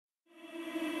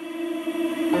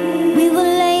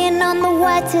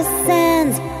brightest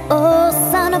sands. Oh,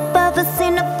 sun above us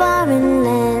in a foreign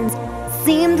land.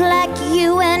 Seemed like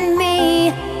you and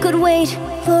me could wait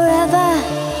forever.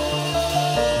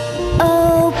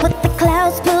 Oh, but the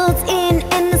clouds pulled in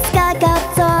and the sky got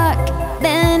dark.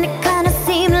 Then it kinda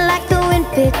seemed like the wind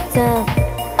picked up.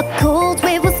 A cold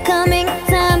wave was coming,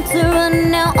 time to run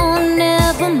now on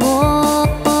nevermore.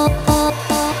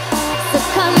 So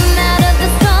come out of the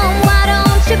storm, why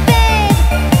don't you beg?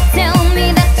 Tell me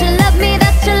that you love me,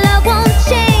 that your love won't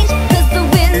change. 'Cause the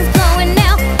wind's blowing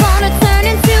now, gonna turn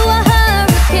into a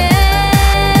hurricane.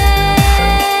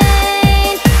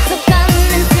 So come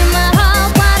into my heart,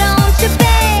 why don't you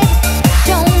beg?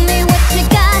 Show me what you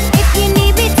got if you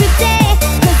need me today.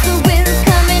 'Cause the wind's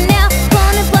coming now,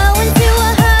 gonna blow into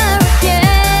a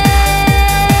hurricane.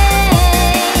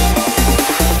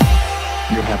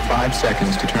 You have 5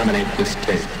 seconds to terminate this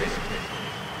tape.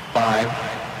 5,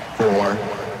 4,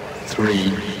 3,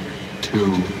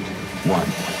 2, 1.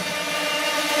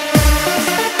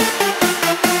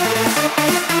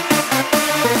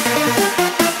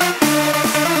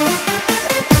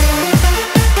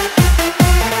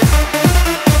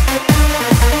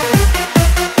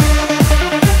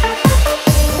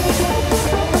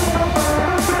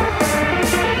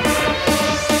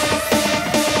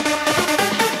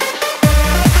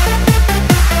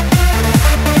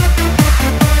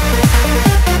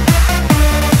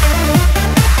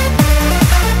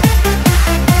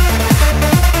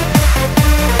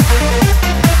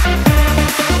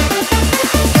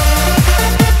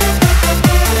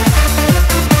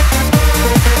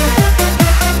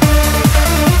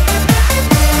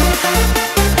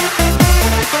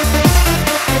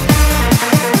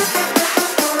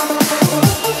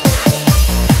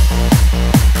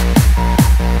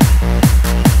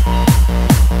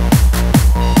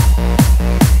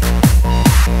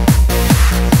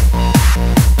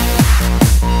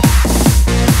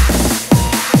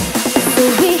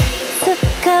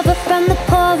 From the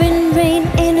pouring rain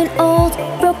in an old,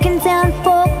 broken down,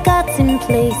 forgotten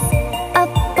place,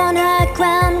 up on high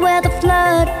ground where the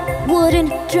flood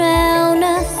wouldn't drown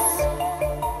us.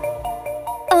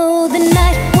 Oh, the night